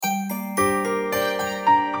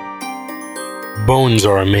Bones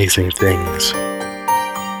are amazing things.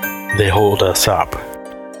 They hold us up.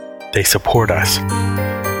 They support us.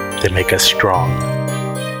 They make us strong.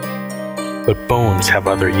 But bones have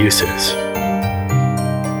other uses.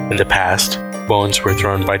 In the past, bones were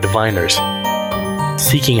thrown by diviners,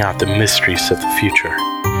 seeking out the mysteries of the future.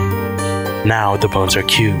 Now the bones are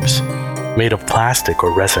cubes, made of plastic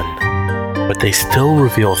or resin, but they still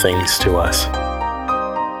reveal things to us.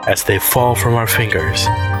 As they fall from our fingers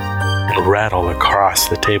and rattle across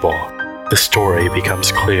the table, the story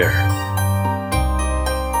becomes clear.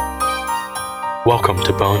 Welcome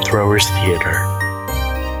to Bone Throwers Theater,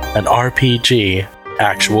 an RPG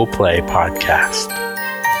actual play podcast.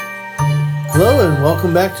 Hello and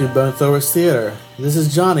welcome back to Bone Throwers Theater. This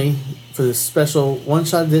is Johnny for this special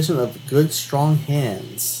one-shot edition of Good Strong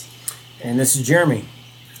Hands. And this is Jeremy.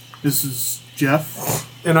 This is Jeff.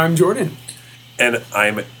 And I'm Jordan. And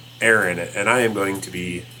I'm Aaron, and I am going to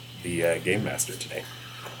be the game master today.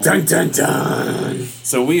 Dun dun dun!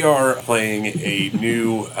 So we are playing a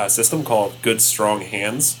new system called Good Strong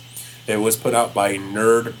Hands. It was put out by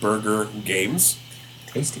Nerd Burger Games.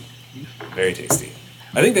 Tasty. Very tasty.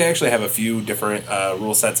 I think they actually have a few different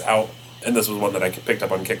rule sets out, and this was one that I picked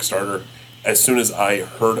up on Kickstarter. As soon as I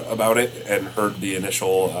heard about it and heard the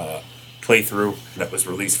initial playthrough that was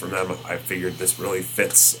released from them, I figured this really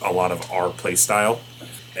fits a lot of our play style,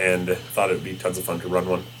 and thought it would be tons of fun to run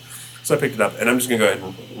one. So I picked it up, and I'm just going to go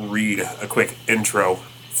ahead and read a quick intro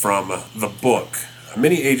from the book.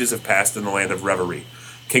 Many ages have passed in the land of reverie.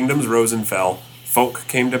 Kingdoms rose and fell. Folk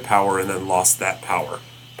came to power and then lost that power.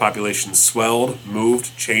 Populations swelled,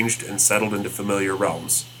 moved, changed, and settled into familiar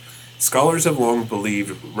realms. Scholars have long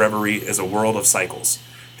believed reverie is a world of cycles.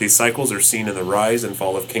 These cycles are seen in the rise and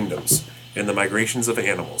fall of kingdoms, in the migrations of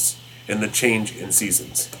animals, in the change in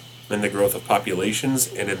seasons, in the growth of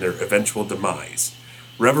populations, and in their eventual demise.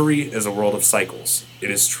 Reverie is a world of cycles.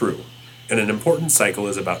 It is true. And an important cycle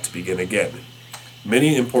is about to begin again.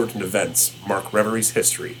 Many important events mark Reverie's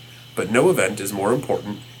history, but no event is more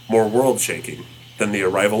important, more world-shaking, than the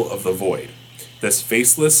arrival of the Void. This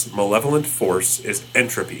faceless, malevolent force is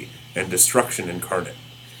entropy and destruction incarnate.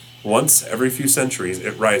 Once every few centuries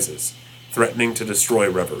it rises, threatening to destroy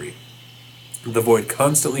Reverie. The Void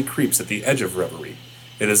constantly creeps at the edge of Reverie.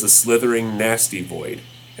 It is a slithering, nasty Void,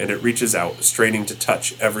 and it reaches out, straining to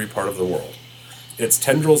touch every part of the world. Its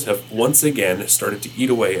tendrils have once again started to eat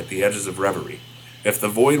away at the edges of Reverie. If the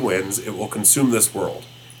Void wins, it will consume this world.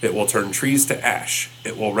 It will turn trees to ash.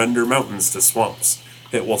 It will render mountains to swamps.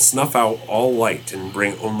 It will snuff out all light and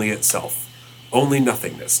bring only itself, only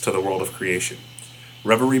nothingness to the world of creation.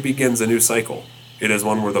 Reverie begins a new cycle. It is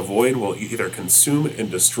one where the Void will either consume and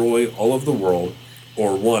destroy all of the world,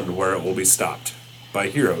 or one where it will be stopped by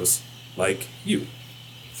heroes like you.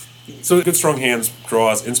 So Good Strong Hands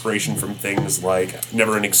draws inspiration from things like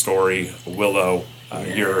Neverending Story, Willow,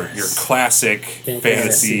 your classic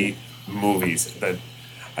fantasy movies that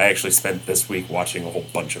I actually spent this week watching a whole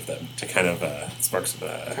bunch of them to kind of spark some...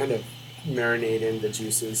 kind of marinate in the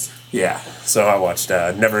juices. Yeah, so I watched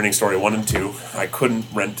Neverending Story 1 and 2. I couldn't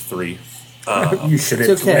rent 3. You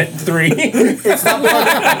shouldn't rent 3. It's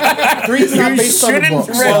not 3 is not based on the book.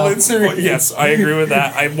 Well, yes, I agree with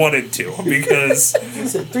that. I wanted to, because...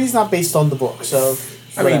 3 is not based on the book, so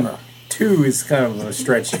whatever. I mean, 2 is kind of a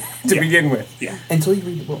stretch to begin with. Yeah. Until you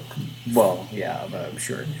read the book. Well, yeah, I'm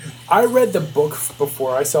sure. I read the book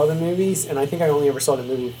before I saw the movies, and I think I only ever saw the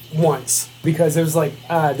movie once. Because it was like,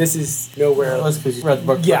 this is nowhere... Well, that's because you read the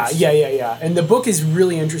book first. Yeah. And the book is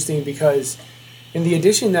really interesting because... in the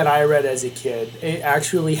edition that I read as a kid, it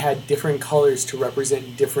actually had different colors to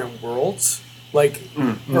represent different worlds. Like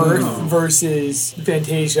Earth versus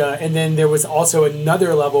Fantasia. And then there was also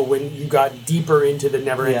another level when you got deeper into the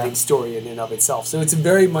never-ending story in and of itself. So it's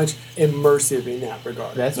very much immersive in that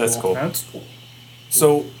regard. That's cool. That's cool.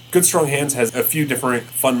 So Good Strong Hands has a few different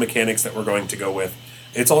fun mechanics that we're going to go with.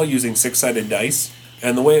 It's all using 6-sided dice.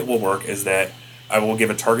 And the way it will work is that I will give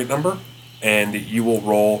a target number, and you will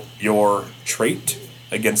roll your trait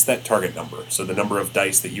against that target number. So the number of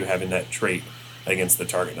dice that you have in that trait against the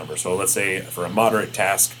target number. So let's say for a moderate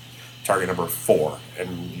task, target number 4,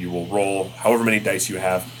 and you will roll however many dice you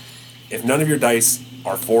have. If none of your dice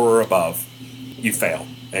are 4 or above, you fail,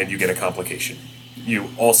 and you get a complication. You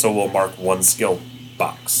also will mark 1 skill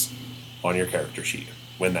box on your character sheet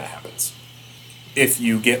when that happens. If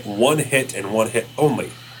you get 1 hit and 1 hit only,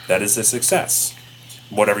 that is a success.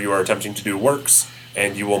 Whatever you are attempting to do works,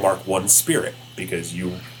 and you will mark 1 spirit because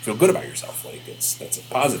you feel good about yourself. Like that's a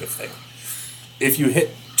positive thing. If you hit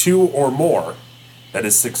 2 or more, that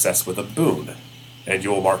is success with a boon, and you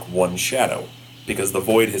will mark 1 shadow because the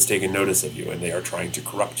void has taken notice of you and they are trying to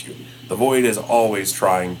corrupt you. The void is always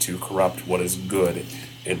trying to corrupt what is good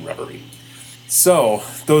in reverie. So,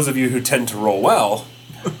 those of you who tend to roll well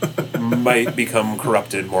might become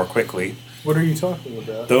corrupted more quickly. What are you talking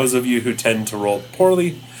about? Those of you who tend to roll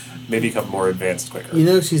poorly may become more advanced quicker. You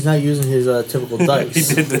know she's not using his typical dice.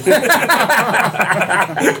 He did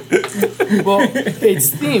Well,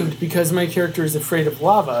 it's themed because my character is afraid of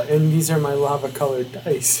lava, and these are my lava-colored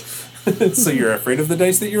dice. So you're afraid of the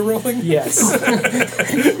dice that you're rolling? Yes.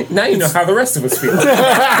 Now you know how the rest of us feel.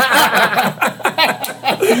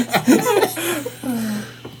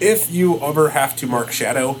 If you ever have to mark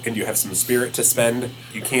shadow and you have some spirit to spend,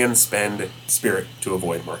 you can spend spirit to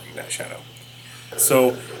avoid marking that shadow.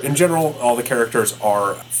 So, in general, all the characters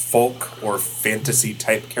are folk or fantasy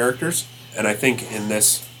type characters, and I think in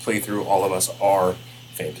this playthrough, all of us are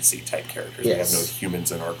fantasy type characters. Yes. We have no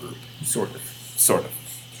humans in our group. Sort of. Sort of.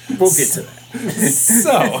 We'll get to that.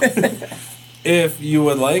 So, if you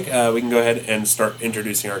would like, we can go ahead and start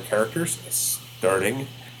introducing our characters, starting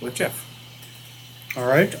with Jeff. All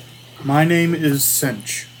right. My name is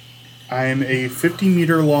Cinch. I am a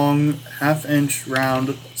 50-meter long, half-inch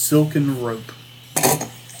round silken rope.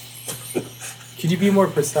 Could you be more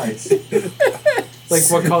precise? Like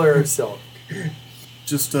what color of silk?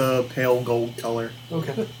 Just a pale gold color.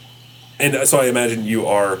 Okay. And so I imagine you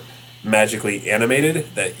are magically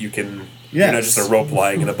animated, that you can... Yes. You're not just a rope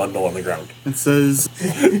lying in a bundle on the ground. It says,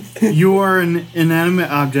 you are an inanimate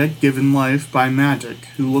object given life by magic,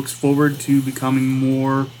 who looks forward to becoming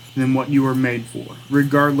more than what you are made for,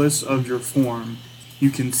 regardless of your form. You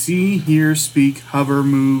can see, hear, speak, hover,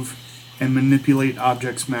 move, and manipulate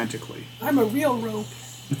objects magically. I'm a real rope.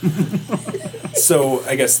 So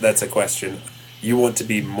I guess that's a question. You want to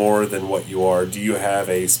be more than what you are. Do you have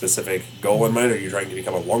a specific goal in mind? Are you trying to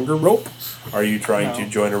become a longer rope? Are you trying to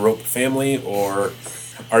join a rope family? Or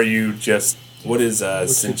are you just... What is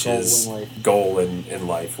Cinch's goal in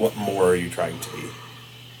life? What more are you trying to be?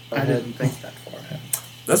 I didn't think that far ahead.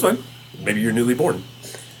 That's fine. Maybe you're newly born.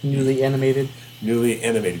 Newly animated. Newly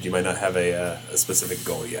animated. You might not have a specific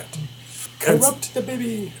goal yet. Corrupt the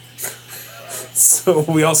baby. So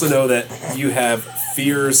we also know that you have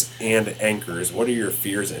fears and anchors. What are your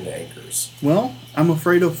fears and anchors? Well, I'm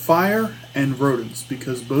afraid of fire and rodents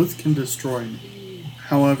because both can destroy me.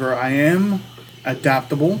 However, I am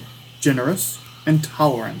adaptable, generous, and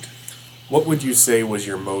tolerant. What would you say was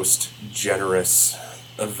your most generous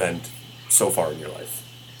event so far in your life?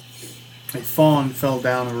 A fawn fell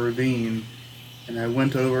down a ravine, and I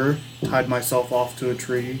went over, tied myself off to a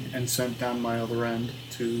tree, and sent down my other end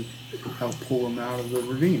to help pull him out of the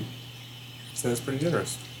ravine. So that's pretty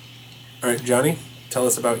generous. All right, Johnny, tell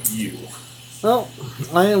us about you. Well,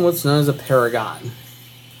 I am what's known as a paragon.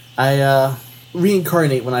 I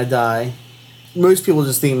reincarnate when I die. Most people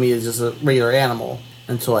just think of me as just a regular animal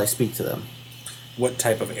until I speak to them. What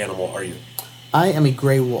type of animal are you? I am a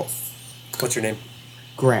gray wolf. What's your name?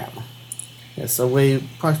 Graham. Yes, I weigh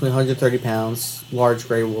approximately 130 pounds. Large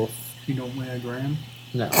gray wolf. You don't weigh a gram?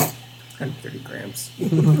 No. 130 grams.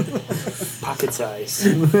 Pocket size.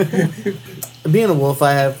 Being a wolf,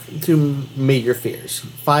 I have two major fears.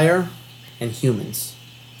 Fire and humans.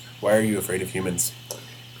 Why are you afraid of humans?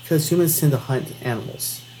 Because humans tend to hunt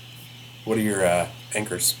animals. What are your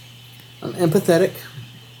anchors? I'm empathetic,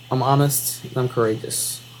 I'm honest, and I'm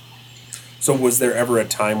courageous. So was there ever a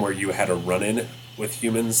time where you had a run-in with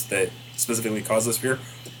humans that specifically caused this fear?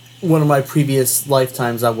 One of my previous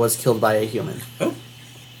lifetimes, I was killed by a human. Oh.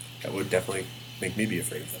 That would definitely make me be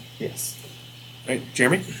afraid of them. Yes. All right,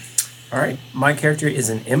 Jeremy? All right. My character is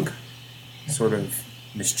an imp, sort of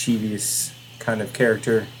mischievous kind of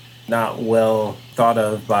character, not well thought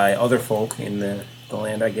of by other folk in the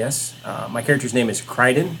land, I guess. My character's name is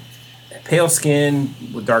Kryden, pale skin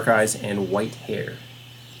with dark eyes and white hair.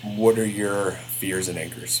 What are your fears and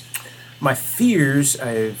anchors? My fears, I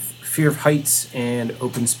have fear of heights and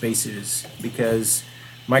open spaces because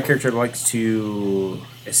my character likes to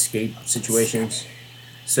escape situations.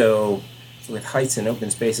 So with heights and open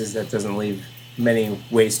spaces, that doesn't leave many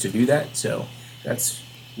ways to do that. So that's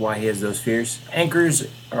why he has those fears. Anchors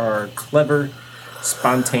are clever,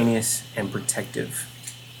 spontaneous, and protective.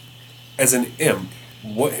 As an imp,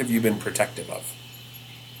 what have you been protective of?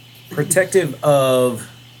 Protective of...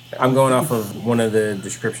 I'm going off of one of the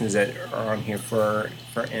descriptions that are on here for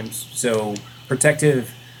imps. So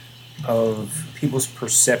protective of people's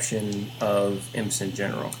perception of imps in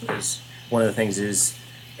general. Because one of the things is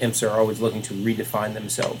imps are always looking to redefine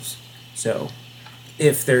themselves. So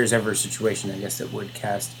if there's ever a situation, I guess, that would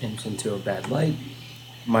cast imps into a bad light,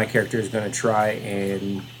 my character is going to try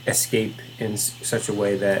and escape in such a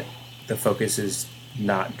way that the focus is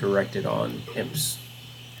not directed on imps.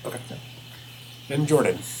 Okay. And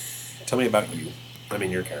Jordan, tell me about you. I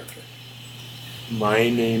mean, your character. My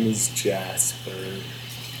name is Jasper.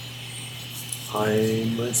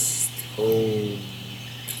 I'm a stone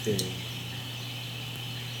king.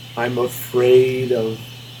 I'm afraid of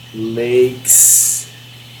lakes.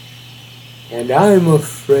 And I'm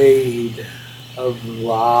afraid of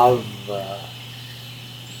lava.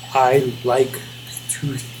 I like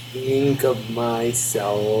to think of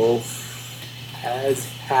myself as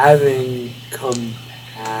having compassion.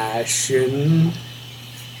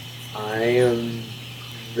 I am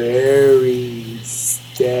very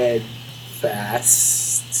steadfast,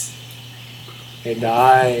 and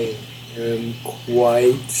I am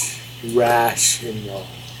quite rational.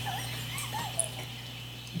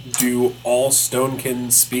 Do all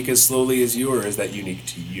Stonekins speak as slowly as you, or is that unique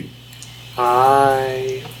to you?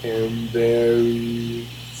 I am very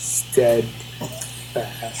steadfast.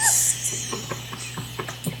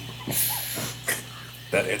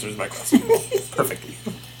 That answers my question perfectly.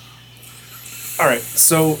 All right,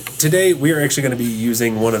 so today we are actually going to be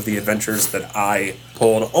using one of the adventures that I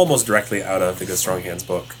pulled almost directly out of the Good Strong Hands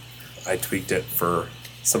book. I tweaked it for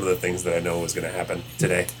some of the things that I know was going to happen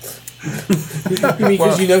today. You mean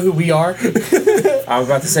because you know who we are? I was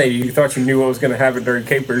about to say, you thought you knew what was going to happen during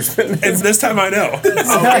Capers, but And this time I know.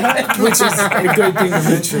 Which is a good thing to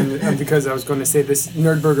mention because I was going to say this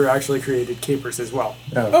Nerdburger actually created Capers as well.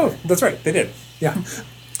 Oh, that's right, they did. Yeah.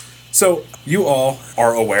 So, you all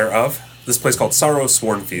are aware of this place called Sorrow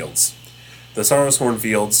Sworn Fields. The Sorrow Sworn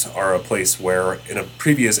Fields are a place where, in a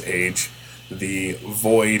previous age, the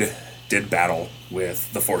Void did battle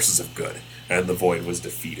with the forces of good, and the Void was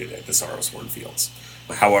defeated at the Sorrow Sworn Fields.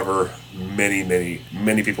 However,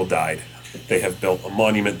 many people died. They have built a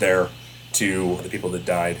monument there to the people that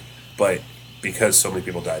died, but because so many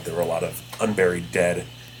people died, there were a lot of unburied dead,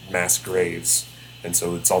 mass graves, and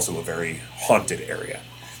so it's also a very haunted area.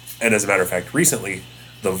 And as a matter of fact, recently,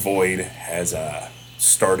 the Void has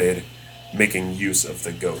started making use of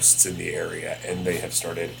the ghosts in the area, and they have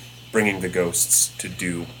started bringing the ghosts to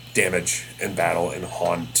do damage and battle and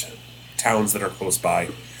haunt towns that are close by.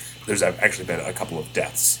 There's actually been a couple of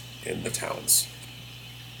deaths in the towns.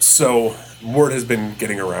 So, word has been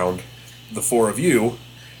getting around. The four of you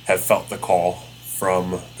have felt the call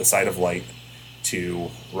from the side of light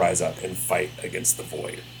to rise up and fight against the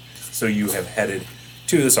Void. So you have headed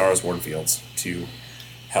to the Sorrowsworn Fields to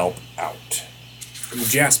help out.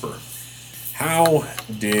 Jasper, how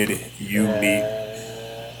did you meet...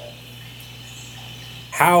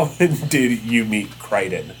 How did you meet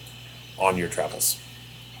Kryden on your travels?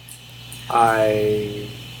 I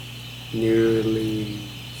nearly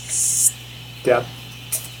stepped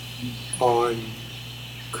on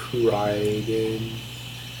Kryden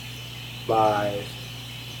by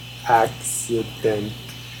accident,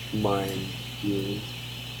 mind you.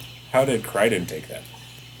 How did Kryden take that?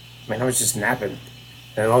 man, I was just napping.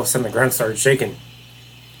 And all of a sudden the ground started shaking.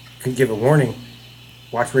 Couldn't give a warning.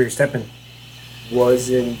 Watch where you're stepping.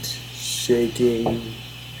 Wasn't shaking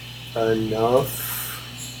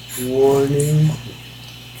enough warning.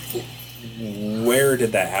 Where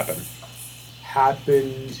did that happen?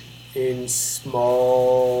 Happened in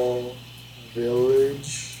small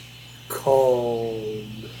village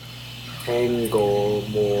called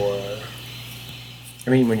Anglemore. I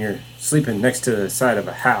mean, when you're sleeping next to the side of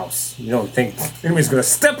a house, you don't think anybody's gonna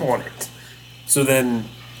step on it. So then,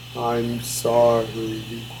 I'm sorry.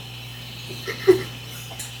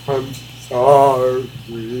 I'm sorry.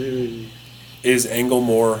 is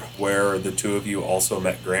Anglemore where the two of you also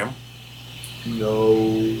met Graham?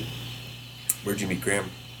 No. Where'd you meet Graham?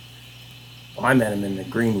 Well, I met him in the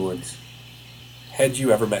Greenwoods. Had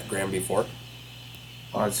you ever met Graham before?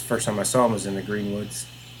 Well, that's the first time I saw him was in the Greenwoods.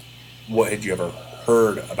 What had you ever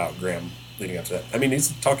heard about Graham leading up to that? I mean,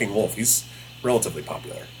 he's a talking wolf. He's relatively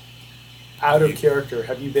popular. Out of character,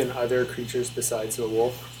 have you been other creatures besides a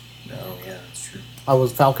wolf? No, yeah, that's true. I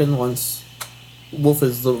was Falcon once. Wolf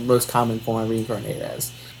is the most common form I reincarnated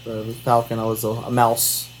as. But I was Falcon, I was a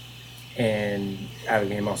mouse. And out of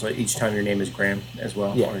game also, each time your name is Graham as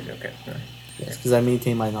well? Yeah. Or, okay, all right. Yes, because I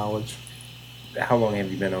maintain my knowledge. How long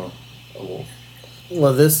have you been a wolf?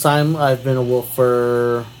 Well, this time I've been a wolf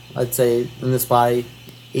for, I'd say, in this by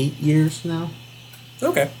 8 years now.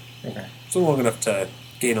 Okay. Okay. So long enough to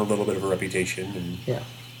gain a little bit of a reputation. And Yeah.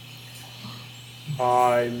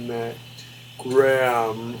 I met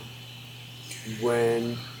Graham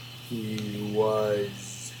when he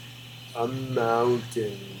was a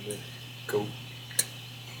mountain goat.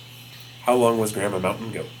 how long was Graham a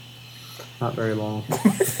mountain goat? Not very long.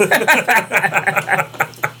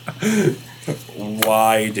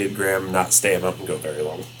 Why did Graham not stay a mountain goat very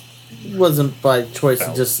long? Wasn't by choice.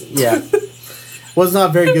 Fell. Was not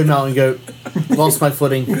a very good mountain goat. Lost my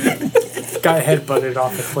footing. Got headbutted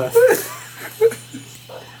off the cliff.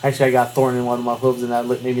 Actually, I got a thorn in one of my hooves, and that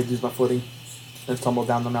made me lose my footing and tumbled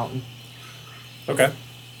down the mountain. Okay.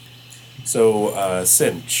 So,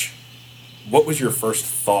 Cinch, what was your first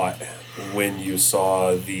thought when you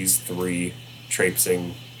saw these three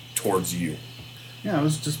traipsing towards you? Yeah, I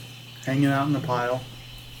was just hanging out in the pile.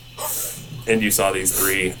 And you saw these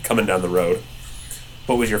three coming down the road.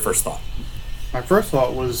 What was your first thought? My first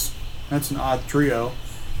thought was, that's an odd trio.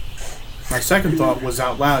 My second thought was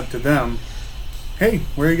out loud to them, hey,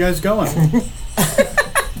 where are you guys going?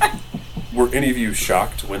 Were any of you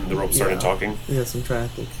shocked when the rope started talking? Yes, I'm trying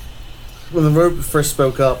to think. When the rope first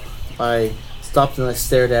spoke up, I stopped and I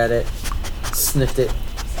stared at it, sniffed it.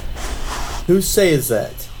 Whose say is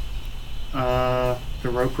that? The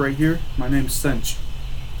rope right here? My name's Cinch.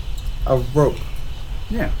 A rope.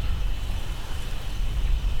 Yeah,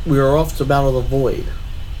 We are off to battle the void.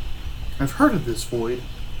 I've heard of this void.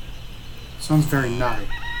 Sounds very naughty.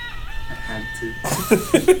 I had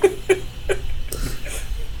to.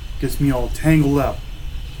 Gets me all tangled up.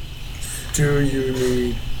 Do you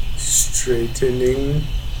need straightening?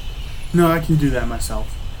 No, I can do that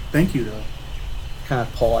myself. Thank you, though. Kind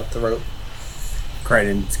of pull at the rope.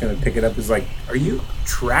 Kryden's gonna pick it up. Is like, are you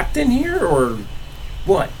trapped in here or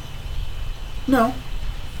what? No.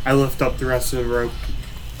 I lift up the rest of the rope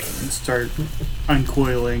and start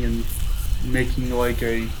uncoiling and making like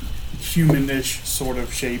a human-ish sort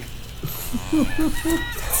of shape.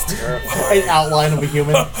 An outline of a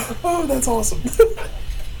human. Oh, that's awesome.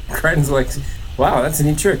 Kryden's like, wow, that's a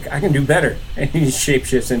neat trick. I can do better. And he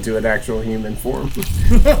shapeshifts into an actual human form.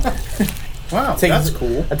 Wow, Take that's a-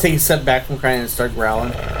 cool. I take a step back from crying and start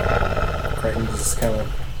growling. Kryden's just kind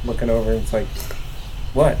of looking over and it's like,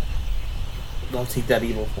 what? Don't take that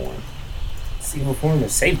evil form. This evil form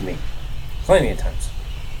has saved me plenty of times.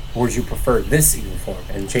 Or would you prefer this evil form?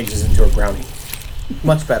 And changes into a brownie.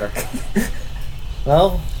 Much better.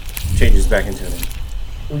 Well, Changes back into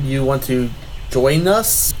an you want to join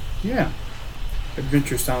us? Yeah.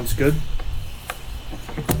 Adventure sounds good.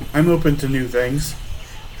 I'm open to new things.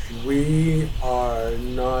 We are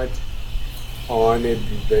not on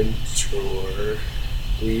adventure.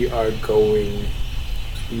 We are going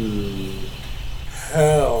to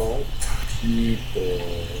help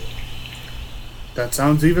people. That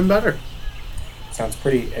sounds even better. Sounds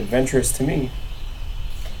pretty adventurous to me.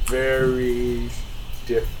 Very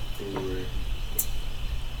different.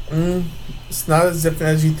 It's not as different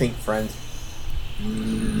as you think, friend.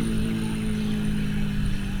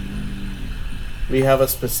 We have a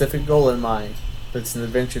specific goal in mind. It's an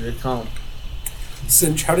adventure to come.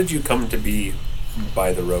 Cinch, how did you come to be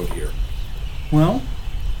by the road here? Well,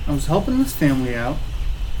 I was helping this family out.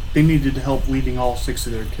 They needed help leading all 6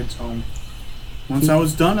 of their kids home. Once I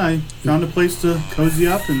was done, I found a place to cozy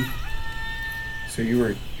up and... So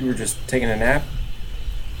you were just taking a nap?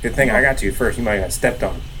 Good thing I got to you first. You might have got stepped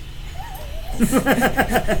on.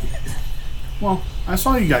 Well, I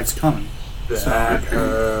saw you guys coming. That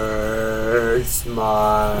hurts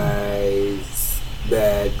my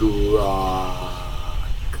bedrock.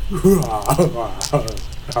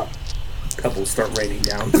 Couples start raining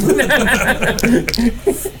down.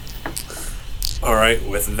 All right,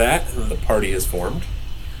 with that, the party is formed,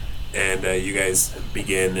 and you guys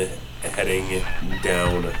begin heading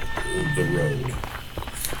down the road.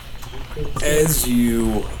 As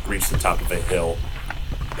you reach the top of a hill,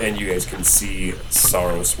 and you guys can see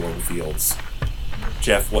sorrow-sworn fields.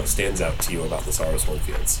 Jeff, what stands out to you about the sorrow-sworn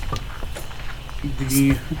fields?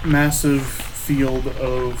 The massive field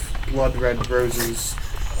of blood-red roses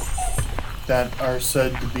that are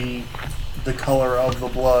said to be the color of the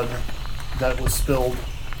blood that was spilled.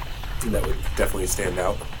 That would definitely stand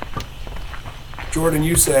out. Jordan,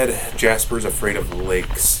 you said Jasper's afraid of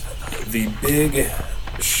lakes. The big,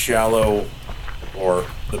 shallow, or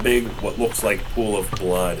the big, what looks like pool of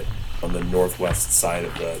blood on the northwest side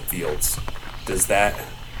of the fields. Does that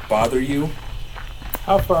bother you?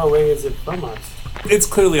 How far away is it from us? It's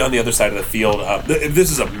clearly on the other side of the field.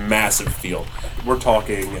 This is a massive field. We're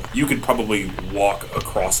talking, you could probably walk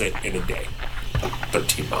across it in a day.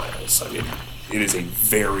 13 miles. I mean, it is a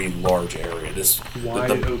very large area.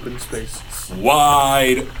 Wide open spaces.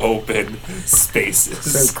 Wide open spaces.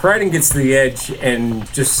 So Kryden gets to the edge and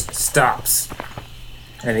just stops.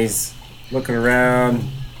 And he's looking around,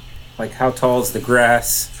 like, how tall is the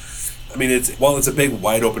grass? I mean, while it's a big,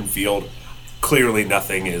 wide open field, clearly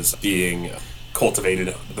nothing is being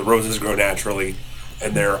cultivated. The roses grow naturally,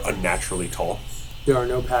 and they're unnaturally tall. There are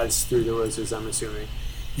no paths through the roses, I'm assuming.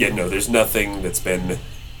 Yeah, no, there's nothing that's been,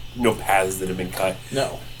 no paths that have been cut.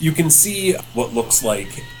 No. You can see what looks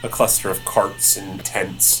like a cluster of carts and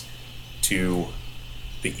tents to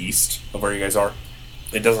the east of where you guys are.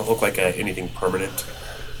 It doesn't look like anything permanent,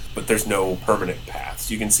 but there's no permanent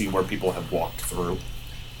paths. You can see where people have walked through.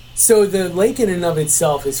 So the lake in and of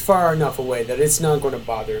itself is far enough away that it's not going to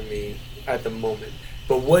bother me at the moment.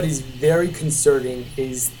 But what is very concerning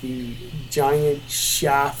is the giant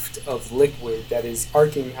shaft of liquid that is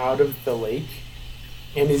arcing out of the lake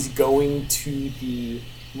and is going to the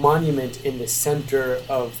monument in the center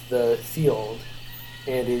of the field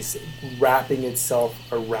and is wrapping itself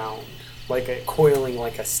around, coiling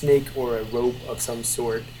like a snake or a rope of some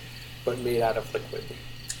sort, but made out of liquid.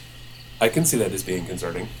 I can see that as being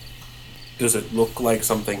concerning. Does it look like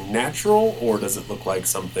something natural, or does it look like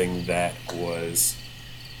something that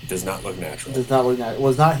does not look natural? Does not look natural. It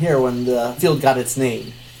was not here when the field got its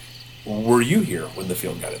name. Were you here when the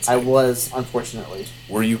field got its I name? was, unfortunately.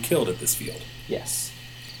 Were you killed at this field? Yes.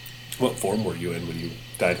 What form were you in when you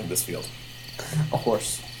died in this field? A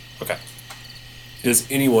horse. Okay. Does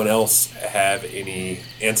anyone else have any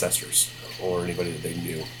ancestors or anybody that they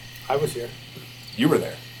knew? I was here. You were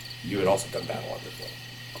there. You had also done battle on this field.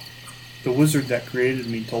 The wizard that created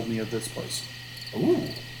me told me of this place. Ooh.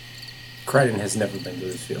 Kryden has never been to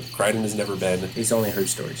this field. Kryden has never been. He's only heard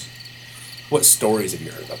stories. What stories have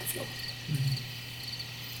you heard about the field?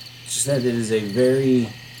 It's just that it is a very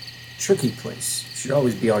tricky place. You should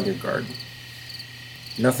always be on your guard.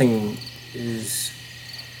 Nothing is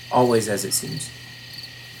always as it seems.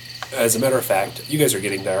 As a matter of fact, you guys are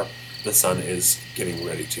getting there. The sun is getting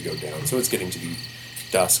ready to go down, so it's getting to be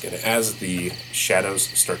dusk. And as the shadows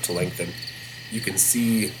start to lengthen, you can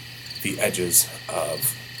see the edges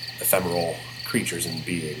of ephemeral creatures and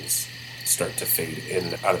beings start to fade in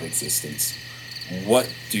and out of existence. What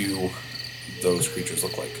do those creatures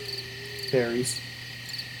look like? Fairies.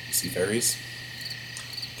 You see fairies?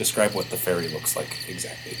 Describe what the fairy looks like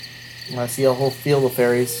exactly. I see a whole field of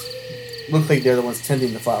fairies. Look like they're the ones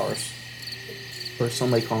tending the flowers. Or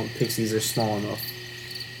some may call them pixies. They're small enough.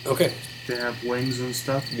 Okay. They have wings and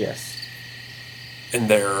stuff. Yes. And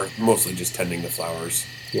they're mostly just tending the flowers.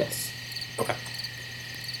 Yes. Okay.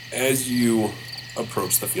 As you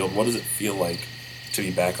approach the field, what does it feel like to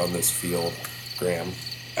be back on this field, Graham,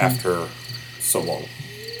 after so long?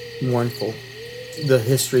 Mournful. The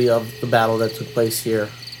history of the battle that took place here.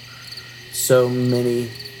 So many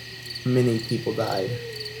people died.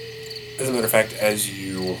 As a matter of fact, as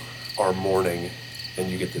you are mourning and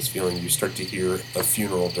you get this feeling, you start to hear a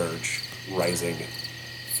funeral dirge rising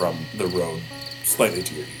from the road slightly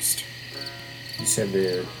to your east. You said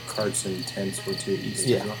the carts and tents were to the east.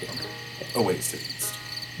 Yeah. as well? A ways to the east.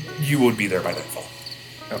 You would be there by nightfall.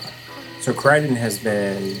 Okay. So Kryden has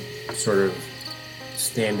been sort of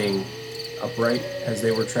standing upright as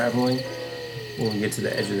they were traveling. When we get to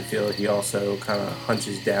the edge of the field, he also kind of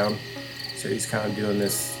hunches down. So he's kind of doing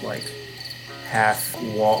this half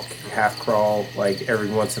walk, half crawl, every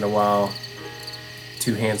once in a while.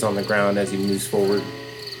 2 hands on the ground as he moves forward.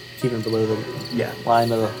 Keeping below the Yeah.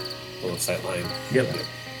 line of the... Little sight line. Yep.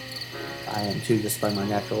 I am too, just by my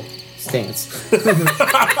natural stance.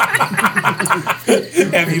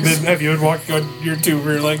 Have you been walking on your 2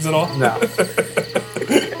 rear legs at all? No.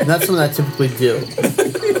 And that's what I typically do.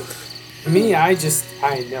 Me, I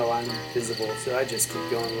know I'm visible, so I just keep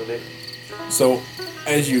going with it. So,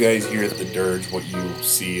 as you guys hear the dirge, what you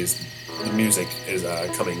see is the music is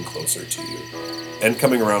coming closer to you. And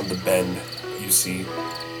coming around the bend, you see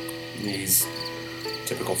he's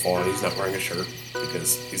typical fawn. He's not wearing a shirt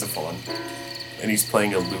because he's a fawn. And he's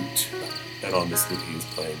playing a lute. And on this lute, he's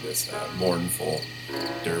playing this mournful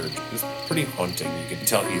dirge. It's pretty haunting. You can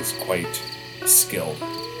tell he's quite skilled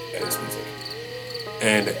at his music.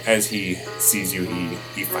 And as he sees you,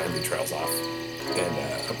 he finally trails off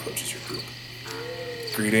and approaches your group.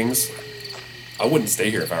 Greetings. I wouldn't stay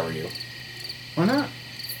here if I were you. Why not?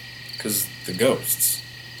 Because the ghosts,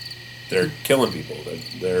 they're killing people.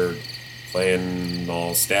 They're playing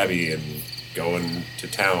all stabby and going to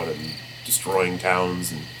town and destroying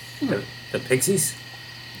towns. And The pixies?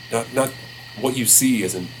 not what you see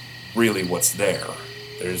isn't really what's there.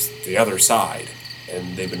 There's the other side.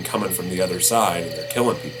 And they've been coming from the other side, and they're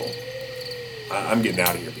killing people. I'm getting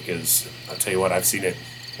out of here because I'll tell you what, I've seen it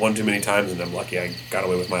one too many times, and I'm lucky I got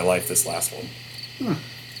away with my life this last one.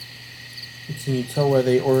 Can you tell where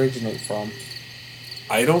they originate from?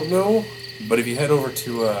 I don't know, but if you head over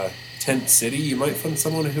to Tent City, you might find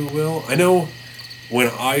someone who will. I know when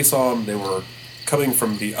I saw them, they were coming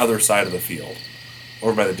from the other side of the field,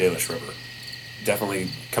 over by the Dalish River.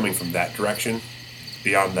 Definitely coming from that direction.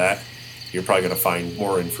 Beyond that, you're probably going to find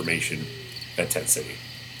more information at Tent City.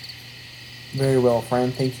 Very well,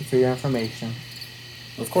 friend. Thank you for your information.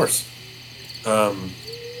 Of course.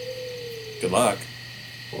 Good luck.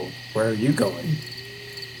 Well, where are you going?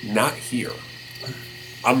 Not here.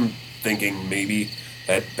 I'm thinking maybe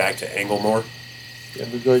head back to Anglemore. You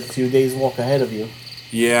have a good few days walk ahead of you.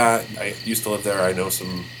 Yeah, I used to live there. I know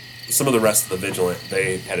some of the rest of the Vigilant.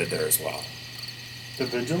 They headed there as well. The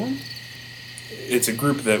Vigilant? It's a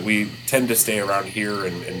group that we tend to stay around here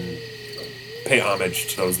and pay homage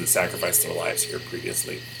to those that sacrificed their lives here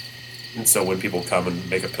previously. And so when people come and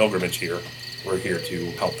make a pilgrimage here, we're here to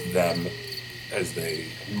help them as they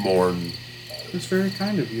mourn. That's very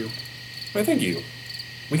kind of you. Why, thank you.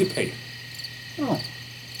 We get paid. Oh.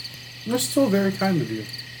 That's still very kind of you.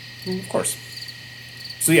 Of course.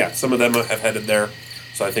 So yeah, some of them have headed there.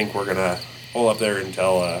 So I think we're going to hole up there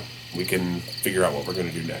until we can figure out what we're going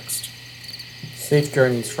to do next. Safe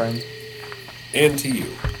journeys, friend. And to you.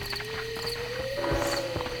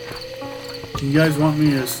 You guys want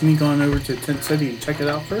me to sneak on over to Tent City and check it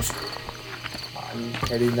out first? I'm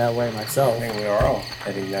heading that way myself. I think we are all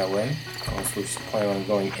heading that way. Unless we're planning on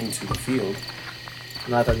going into the field.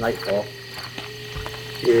 Not at nightfall.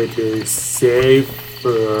 It is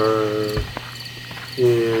safer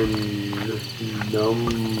in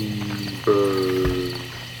number.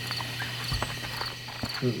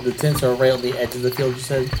 The tents are right on the edge of the field, you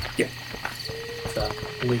said? Yeah. So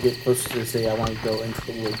when we get closer to the city, I want to go into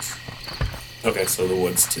the woods. Okay, so the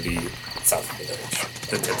woods to the south of the village,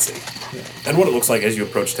 the Tent City. Yeah. And what it looks like as you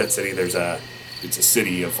approach Tent City, it's a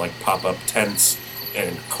city of like pop-up tents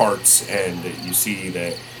and carts, and you see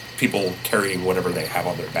that people carrying whatever they have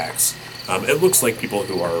on their backs. It looks like people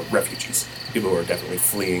who are refugees, people who are definitely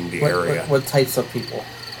fleeing the area. What types of people?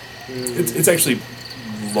 It's actually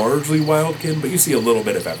largely wildkin, but you see a little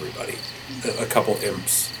bit of everybody. A couple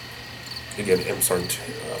imps. Again, imps aren't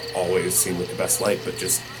always seen with the best light, but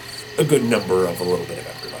just a good number of a little bit of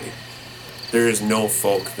everybody. There is no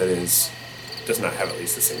folk that does not have at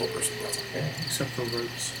least a single person present. Except for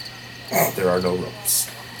ropes. There are no ropes.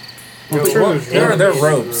 There are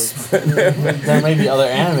ropes. There may be other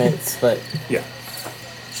animates, but Yeah,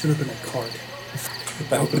 Should have been a cart.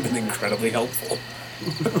 that would have been incredibly helpful.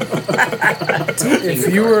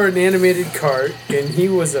 If you were an animated cart and he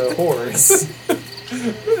was a horse, we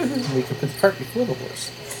could put the cart before the horse.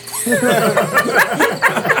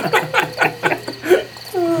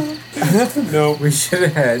 No, We should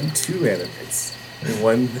have had two animates.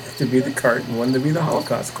 One to be the cart and one to be the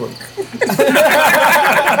Holocaust cloak.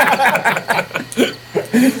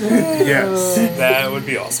 yes, that would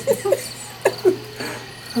be awesome.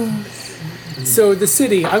 so the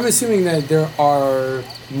city, I'm assuming that there are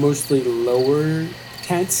mostly lower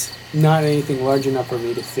tents, not anything large enough for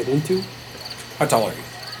me to fit into. How tall are you?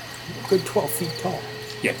 A good 12 feet tall.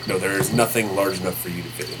 Yeah, no, there is nothing large enough for you to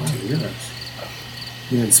fit into. You're nice.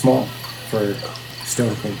 Even small for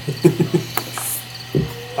Stone King.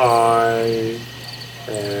 I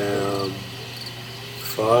am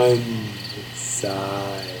fun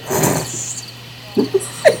sized.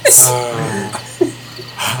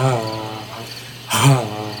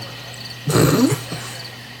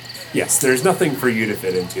 Yes, there's nothing for you to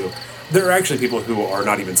fit into. There are actually people who are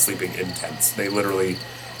not even sleeping in tents. They literally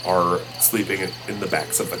are sleeping in the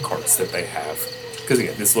backs of the carts that they have. Because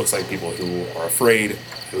again, this looks like people who are afraid,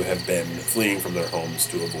 who have been fleeing from their homes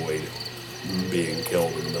to avoid being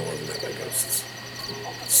killed in the middle of the night by ghosts.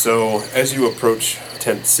 So, as you approach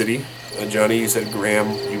Tent City, Johnny, you said Graham,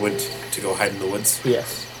 you went to go hide in the woods.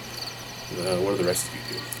 Yes. What do the rest of you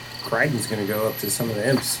do? Kryden's gonna go up to some of the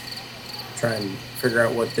imps, try and figure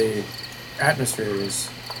out what the atmosphere is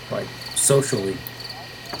like socially.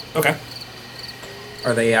 Okay.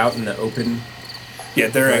 Are they out in the open? Yeah,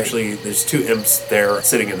 they're Right. actually, there's two imps there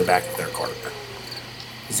sitting in the back of their cart.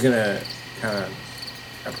 He's gonna kind of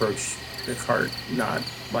approach the cart, not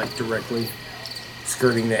like directly,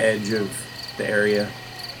 skirting the edge of the area,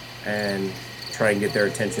 and try and get their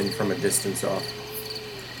attention from a distance off.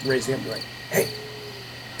 Raise him, be like, "Hey,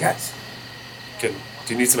 guys, Do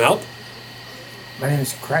you need some help? my name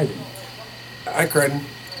is Kryden. Hi, Kryden.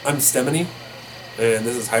 I'm Stemony, and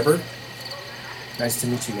this is Hybrid. Nice to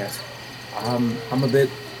meet you guys. I'm a bit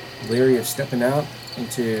leery of stepping out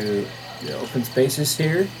into the open spaces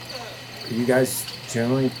here. Are you guys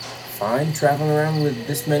generally fine traveling around with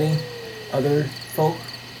this many other folk?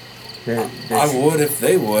 I would if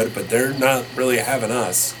they would, but they're not really having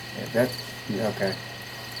us. Okay.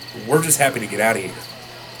 We're just happy to get out of here.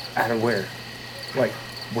 Out of where? Like,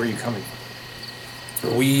 where are you coming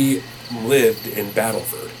from? We lived in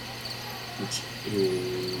Battleford. Which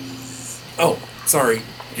is... Oh, Sorry,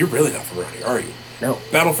 you're really not from around here, are you? No.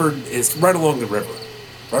 Battleford is right along the river.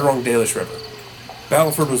 Right along Dalish River.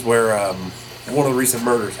 Battleford was where one of the recent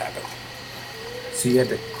murders happened. So you had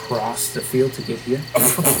to cross the field to get here?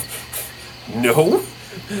 No.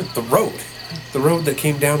 The road. The road that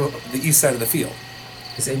came down the east side of the field.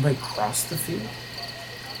 Has anybody crossed the field?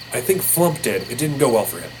 I think Flump did. It didn't go well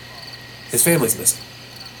for him. His family's missing.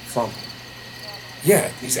 Flump. Yeah,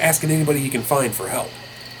 he's asking anybody he can find for help.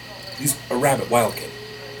 He's a rabbit wild kid.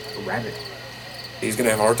 A rabbit. He's gonna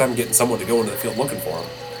have a hard time getting someone to go into the field looking for him.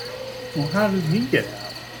 Well, how did he get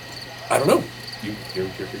out? I don't know. You're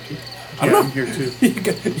here too? I Yeah, don't know. I'm here too.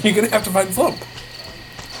 You're gonna have to find Flump.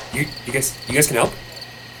 You guys can help?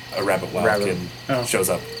 A rabbit wild kid shows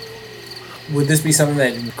up. Would this be something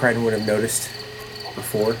that Kryden would have noticed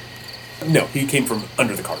before? No, he came from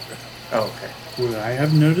under the cart. Oh, okay. Would I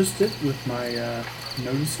have noticed it with my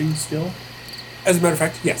noticing skill As a matter of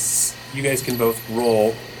fact, yes. You guys can both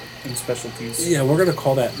roll. and specialties? Yeah, we're gonna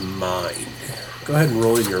call that mind. Go ahead and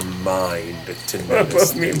roll your mind to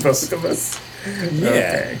notice. Me and both of us. Yeah.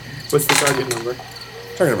 Okay. What's the target number?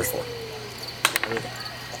 Target number's 4.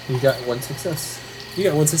 You got 1 success. You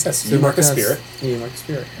got 1 success. So You mark a has- spirit. Yeah, you mark a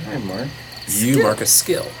spirit. Hi, Mark. You mark a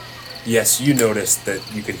skill. Yes, you noticed that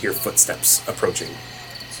you could hear footsteps approaching.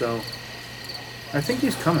 So, I think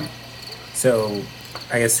he's coming. So,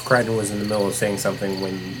 I guess Kryden was in the middle of saying something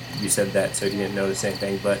when you said that, so he didn't notice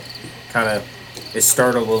anything, but kind of is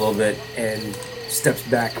startled a little bit and steps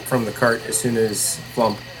back from the cart as soon as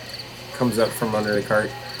Flump comes up from under the cart.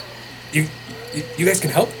 You guys can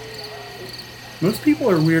help? Most people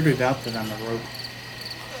are weirded out that I'm a rogue.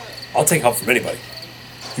 I'll take help from anybody.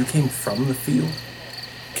 You came from the field?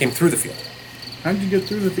 Came through the field. How did you get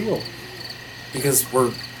through the field? Because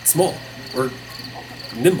we're small. We're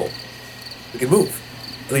nimble. We can move.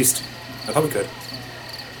 At least, I thought we could.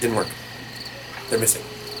 Didn't work. They're missing.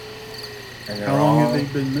 And they're How long all have they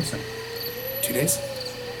been missing? 2 days?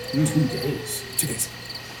 2 days. 2 days.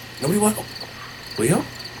 Nobody will help. Will you help?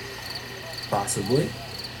 Possibly.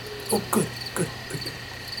 Oh, good.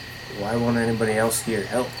 Why won't anybody else here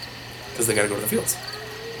help? Because they gotta go to the fields.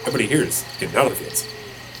 Everybody here is getting out of the fields.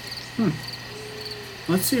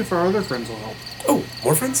 Let's see if our other friends will help. Oh,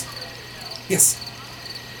 more friends? Yes.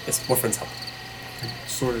 Yes, more friends help.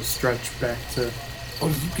 Sort of stretch back to Oh,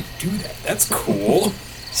 you could do that. That's cool.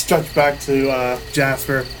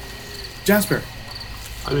 Jasper. Jasper,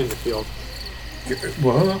 I'm in the field.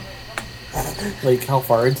 What? Like, how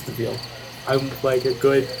far into the field? I'm like a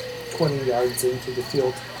good 20 yards into the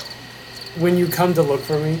field. When you come to look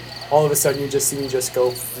for me, all of a sudden you just see me just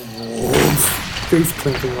go face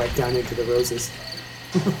planting right down into the roses.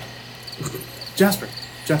 Jasper.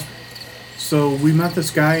 So we met this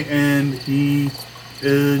guy and he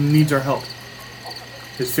needs our help.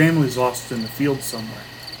 His family's lost in the field somewhere.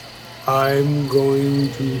 I'm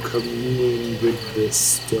going to come in with the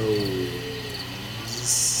stones.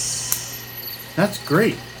 That's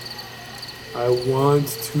great. I want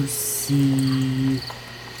to see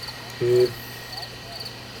if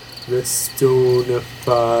the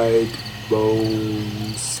stonified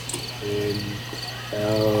bones can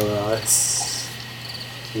tell us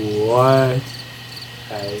what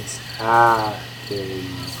has happened.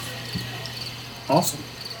 Awesome.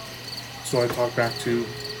 So I talk back to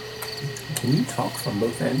Can you talk from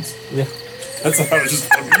both ends? Yeah. That's what I was just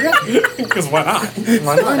wondering. Because why not?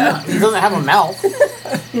 Why not? He doesn't have a mouth.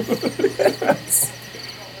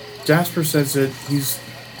 Jasper says that he's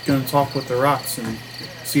going to talk with the rocks and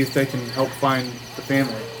see if they can help find the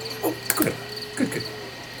family. Oh, good.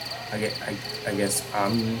 I guess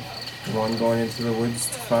I'm the one going into the woods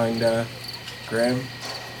to find Graham.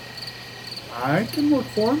 I can look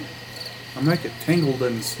for him. I might get tangled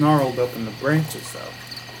and snarled up in the branches, though.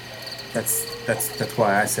 That's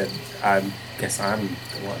why I said I guess I'm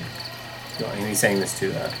the one. And he's saying this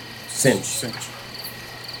to Cinch,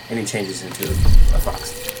 and he changes into a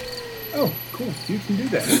fox. Oh, cool. You can do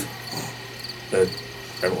that. The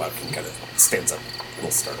rebel Lapkin kind of stands up, a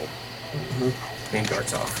little startled. And he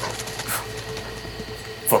darts off.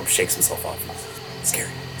 Flump shakes himself off.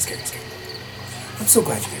 Scary. I'm so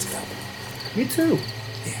glad you guys could help. Me too.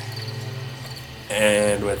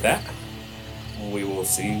 And with that, we will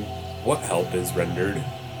see what help is rendered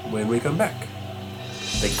when we come back.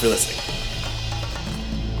 Thank you for listening.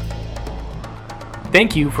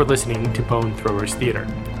 Thank you for listening to Bone Throwers Theater.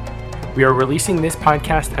 We are releasing this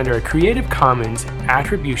podcast under a Creative Commons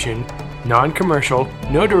Attribution, Non-Commercial,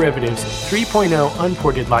 No Derivatives 3.0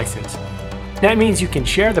 Unported license. That means you can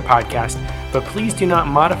share the podcast, but please do not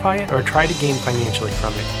modify it or try to gain financially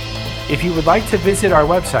from it. If you would like to visit our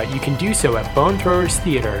website, you can do so at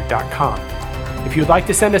bonethrowerstheater.com. If you'd like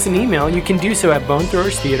to send us an email, you can do so at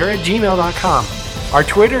bonethrowerstheater@gmail.com. Our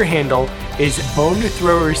Twitter handle is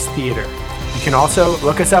bonethrowerstheater. You can also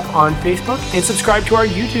look us up on Facebook and subscribe to our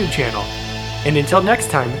YouTube channel. And until next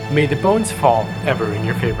time, may the bones fall ever in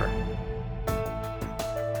your favor.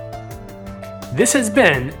 This has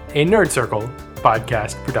been a Nerd Circle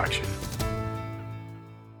podcast production.